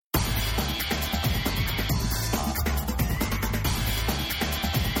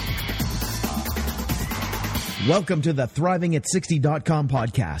Welcome to the ThrivingAt60.com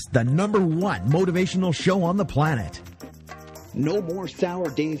podcast, the #1 motivational show on the planet. No more sour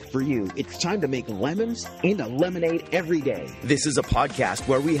days for you. It's time to make lemons into lemonade every day. This is a podcast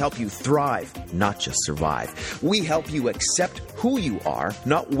where we help you thrive, not just survive. We help you accept who you are,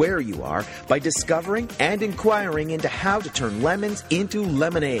 not where you are, by discovering and inquiring into how to turn lemons into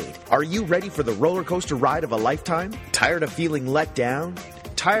lemonade. Are you ready for the roller coaster ride of a lifetime? Tired of feeling let down?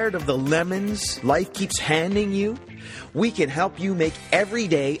 Tired of the lemons life keeps handing you? We can help you make every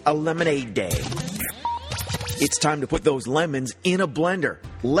day a lemonade day. It's time to put those lemons in a blender.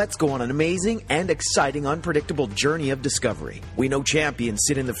 Let's go on an amazing and exciting unpredictable journey of discovery. We know champions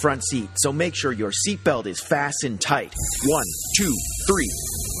sit in the front seat, so make sure your seatbelt is fastened tight. 1, 2, 3,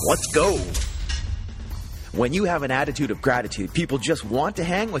 let's go. When you have an attitude of gratitude, people just want to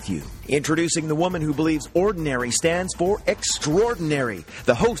hang with you. Introducing the woman who believes ordinary stands for extraordinary,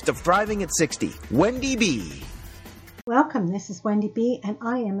 the host of Thriving at 60, Wendy B. Welcome, this is Wendy B, and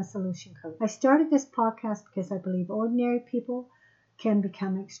I am a solution coach. I started this podcast because I believe ordinary people can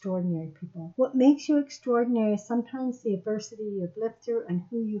become extraordinary people. What makes you extraordinary is sometimes the adversity you've lived through and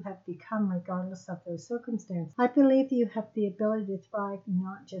who you have become regardless of those circumstances. I believe you have the ability to thrive,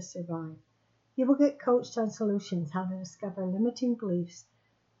 not just survive. You will get coached on solutions, how to discover limiting beliefs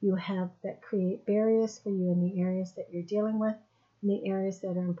you have that create barriers for you in the areas that you're dealing with, in the areas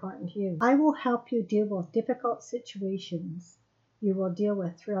that are important to you. I will help you deal with difficult situations you will deal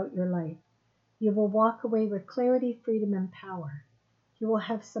with throughout your life. You will walk away with clarity, freedom, and power. You will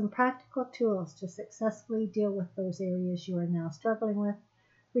have some practical tools to successfully deal with those areas you are now struggling with,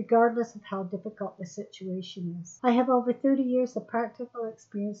 regardless of how difficult the situation is. I have over 30 years of practical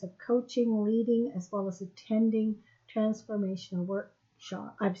experience of coaching, leading, as well as attending transformational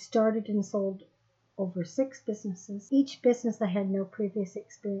workshops. I've started and sold over 6 businesses. Each business I had no previous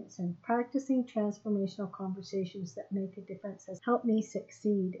experience in. Practicing transformational conversations that make a difference has helped me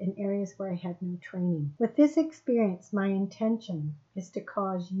succeed in areas where I had no training. With this experience, my intention is to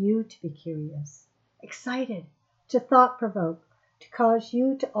cause you to be curious, excited, to thought-provoke, to cause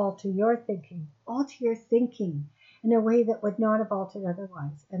you to alter your thinking in a way that would not have altered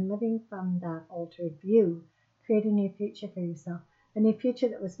otherwise, and living from that altered view, create a new future for yourself. A new future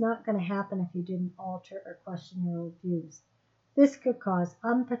that was not going to happen if you didn't alter or question your old views. This could cause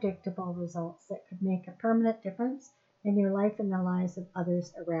unpredictable results that could make a permanent difference in your life and the lives of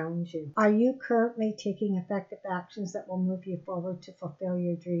others around you. Are you currently taking effective actions that will move you forward to fulfill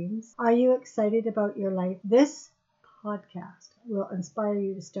your dreams? Are you excited about your life? This podcast will inspire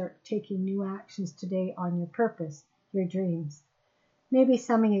you to start taking new actions today on your purpose, your dreams. Maybe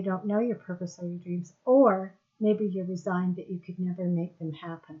some of you don't know your purpose or your dreams, or maybe you're resigned that you could never make them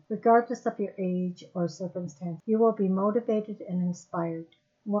happen. Regardless of your age or circumstance, you will be motivated and inspired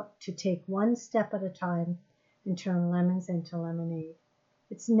to take one step at a time and turn lemons into lemonade.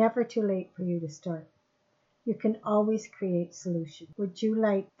 It's never too late for you to start. You can always create solutions. Would you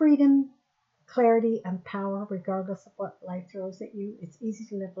like freedom, clarity, and power regardless of what life throws at you? It's easy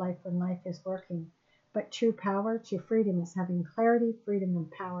to live life when life is working, but true power, true freedom is having clarity, freedom, and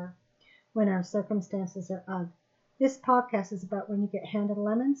power when our circumstances are ugly. This podcast is about when you get handed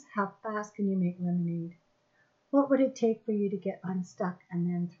lemons, how fast can you make lemonade? What would it take for you to get unstuck and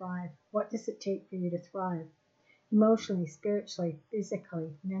then thrive? What does it take for you to thrive? Emotionally, spiritually, physically,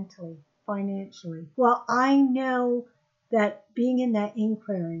 mentally, financially. Well, I know that being in that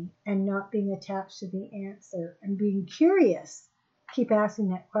inquiry and not being attached to the answer and being curious, keep asking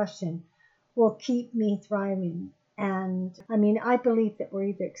that question, will keep me thriving. And I believe that we're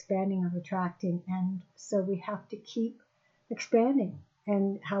either expanding or retracting, and so we have to keep expanding.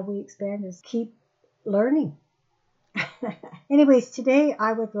 And how we expand is keep learning. Anyways, today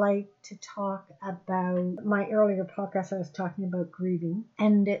I would like to talk about my earlier podcast. I was talking about grieving,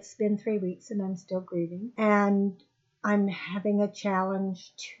 and it's been 3 weeks and I'm still grieving. And I'm having a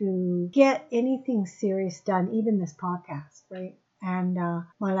challenge to get anything serious done, even this podcast, right? And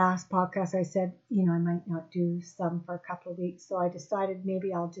my last podcast, I said, I might not do some for a couple of weeks. So I decided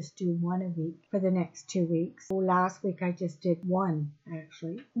maybe I'll just do one a week for the next 2 weeks. So last week, I just did one,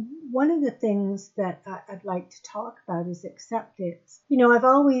 actually. One of the things that I'd like to talk about is acceptance. I've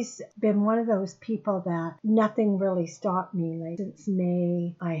always been one of those people that nothing really stopped me. Like since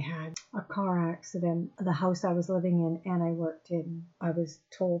May, I had a car accident. The house I was living in and I worked in, I was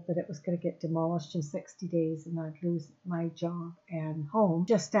told that it was going to get demolished in 60 days and I'd lose my job and home.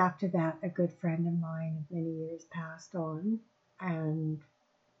 Just after that, a good friend of mine of many years passed on, and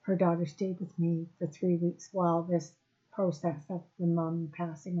her daughter stayed with me for 3 weeks while this process of the mom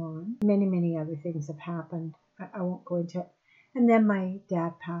passing on. Many, many other things have happened. I won't go into it. And then my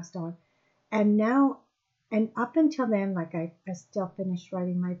dad passed on. And now And up until then, like I still finished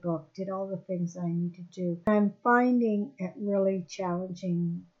writing my book, did all the things I need to do. I'm finding it really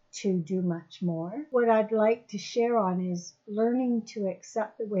challenging to do much more. What I'd like to share on is learning to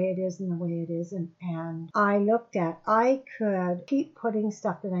accept the way it is and the way it isn't. And I could keep putting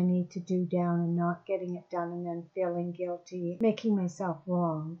stuff that I need to do down and not getting it done and then feeling guilty, making myself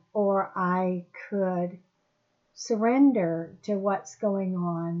wrong. Or I could surrender to what's going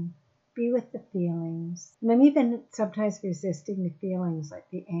on, be with the feelings. And I'm even sometimes resisting the feelings, like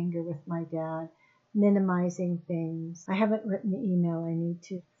the anger with my dad, minimizing things. I haven't written the email I need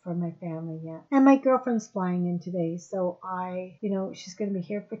to for my family yet. And my girlfriend's flying in today, so she's going to be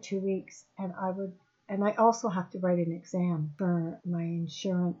here for 2 weeks, and I also have to write an exam for my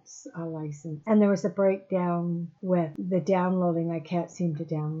insurance license. And there was a breakdown with the downloading. I can't seem to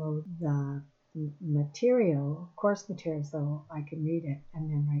download the course material, so I can read it and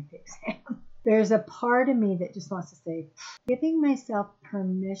then write the exam. There's a part of me that just wants to say, giving myself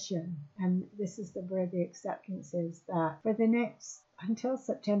permission, and this is where the acceptance is, that for the next, until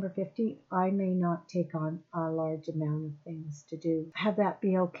September 15th, I may not take on a large amount of things to do. Have that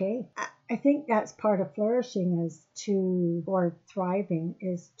be okay. I think that's part of flourishing or thriving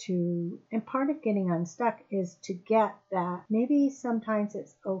and part of getting unstuck is to get that maybe sometimes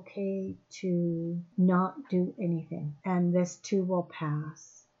it's okay to not do anything, and this too will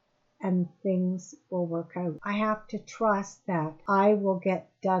pass. And things will work out. I have to trust that I will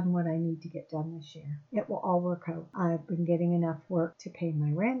get done what I need to get done this year. It will all work out. I've been getting enough work to pay my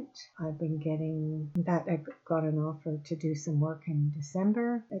rent. I got an offer to do some work in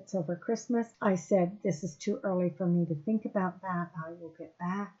December. It's over Christmas. I said, this is too early for me to think about that. I will get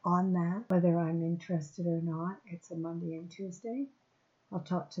back on that, whether I'm interested or not. It's a Monday and Tuesday. I'll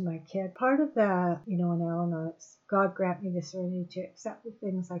talk to my kid. Part of the, in Al-Anon, it's God grant me the serenity to accept the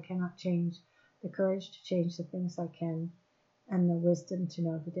things I cannot change, the courage to change the things I can, and the wisdom to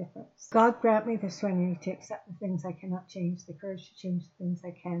know the difference. God grant me the serenity to accept the things I cannot change, the courage to change the things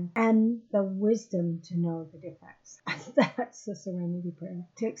I can, and the wisdom to know the difference. That's the serenity prayer.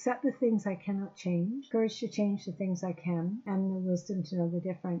 To accept the things I cannot change, courage to change the things I can, and the wisdom to know the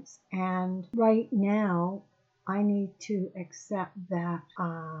difference. And right now, I need to accept that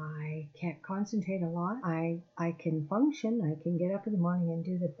I can't concentrate a lot. I can function. I can get up in the morning and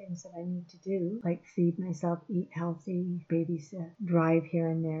do the things that I need to do, like feed myself, eat healthy, babysit, drive here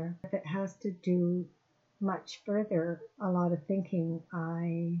and there. If it has to do much further, a lot of thinking,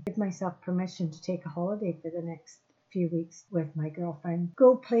 I give myself permission to take a holiday for the next few weeks with my girlfriend.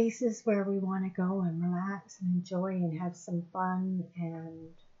 Go places where we want to go and relax and enjoy and have some fun. And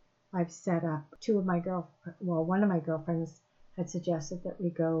I've set up one of my girlfriends had suggested that we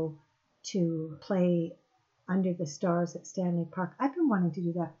go to play under the stars at Stanley Park. I've been wanting to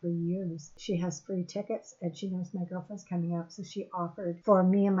do that for years. She has free tickets and she knows my girlfriend's coming out, so she offered for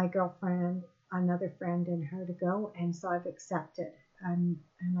me and my girlfriend, another friend and her to go, and so I've accepted. And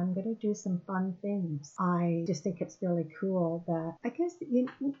I'm going to do some fun things. I just think it's really cool that I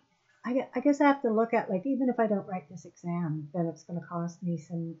guess I have to look at, like, even if I don't write this exam, then it's going to cost me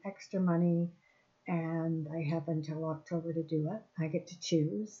some extra money, and I have until October to do it. I get to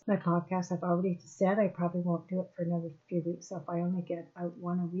choose. My podcast, I've already said I probably won't do it for another few weeks, so if I only get out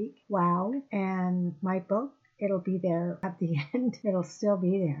one a week, wow. And my book, it'll be there at the end. It'll still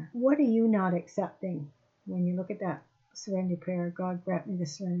be there. What are you not accepting when you look at that serenity prayer? God grant me the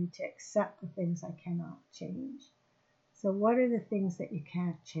serenity to accept the things I cannot change. So what are the things that you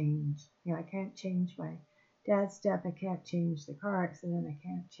can't change? I can't change my dad's death. I can't change the car accident. I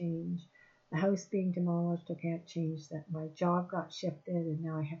can't change the house being demolished. I can't change that my job got shifted and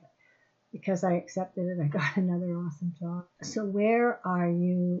now I have it. Because I accepted it, I got another awesome job. So where are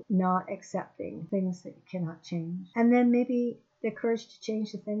you not accepting things that you cannot change? And then maybe the courage to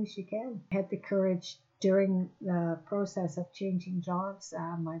change the things you can. I had the courage during the process of changing jobs.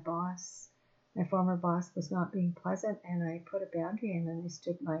 My former boss was not being pleasant, and I put a boundary in and I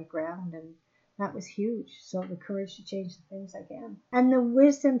stood my ground, and that was huge. So the courage to change the things I can. And the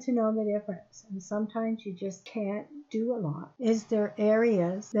wisdom to know the difference. And sometimes you just can't do a lot. Is there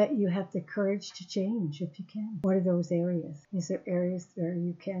areas that you have the courage to change if you can? What are those areas? Is there areas where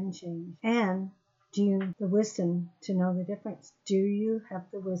you can change? And do you have the wisdom to know the difference? Do you have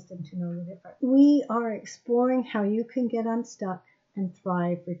the wisdom to know the difference? We are exploring how you can get unstuck and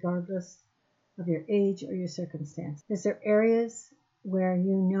thrive regardless of your age or your circumstance. Is there areas where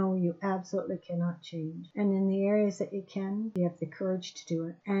you absolutely cannot change? And in the areas that you can, do you have the courage to do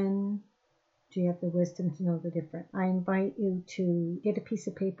it? And do you have the wisdom to know the difference? I invite you to get a piece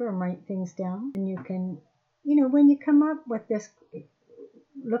of paper and write things down. And you can, when you come up with this,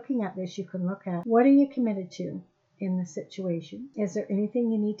 looking at this, you can look at what are you committed to in the situation? Is there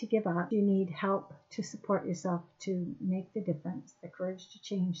anything you need to give up? Do you need help to support yourself to make the difference, the courage to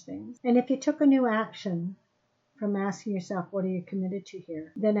change things? And if you took a new action from asking yourself, what are you committed to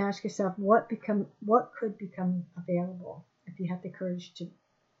here? Then ask yourself, what could become available if you have the courage to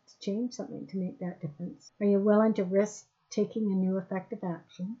change something, to make that difference? Are you willing to risk taking a new effective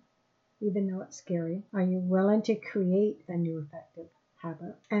action, even though it's scary? Are you willing to create a new effective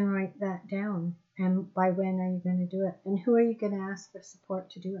habit? And write that down. And by when are you going to do it? And who are you going to ask for support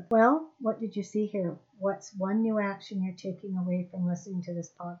to do it? Well, what did you see here? What's one new action you're taking away from listening to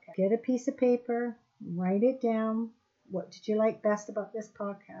this podcast? Get a piece of paper, write it down. What did you like best about this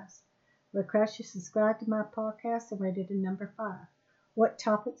podcast? Request you subscribe to my podcast and write it in number 5. What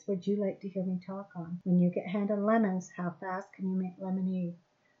topics would you like to hear me talk on? When you get handed lemons, how fast can you make lemonade?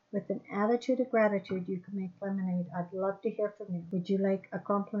 With an attitude of gratitude, you can make lemonade. I'd love to hear from you. Would you like a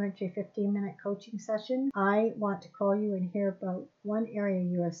complimentary 15-minute coaching session? I want to call you and hear about one area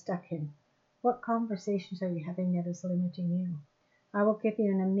you are stuck in. What conversations are you having that is limiting you? I will give you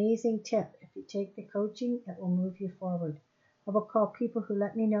an amazing tip. If you take the coaching, it will move you forward. I will call people who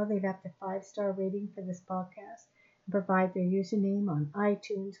let me know they've left a 5-star rating for this podcast and provide their username on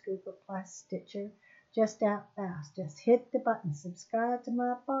iTunes, Google+, Stitcher. Just that fast. Just hit the button, subscribe to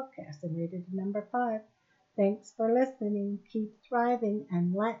my podcast, and rate it to number 5. Thanks for listening. Keep thriving,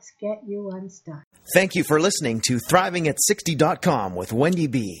 and let's get you unstuck. Thank you for listening to ThrivingAt60.com with Wendy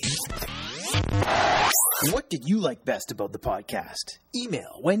B. What did you like best about the podcast?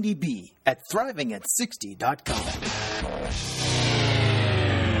 Email Wendy B at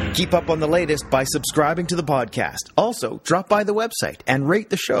ThrivingAt60.com. Keep up on the latest by subscribing to the podcast. Also, drop by the website and rate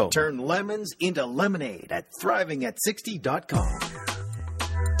the show. Turn lemons into lemonade at ThrivingAt60.com.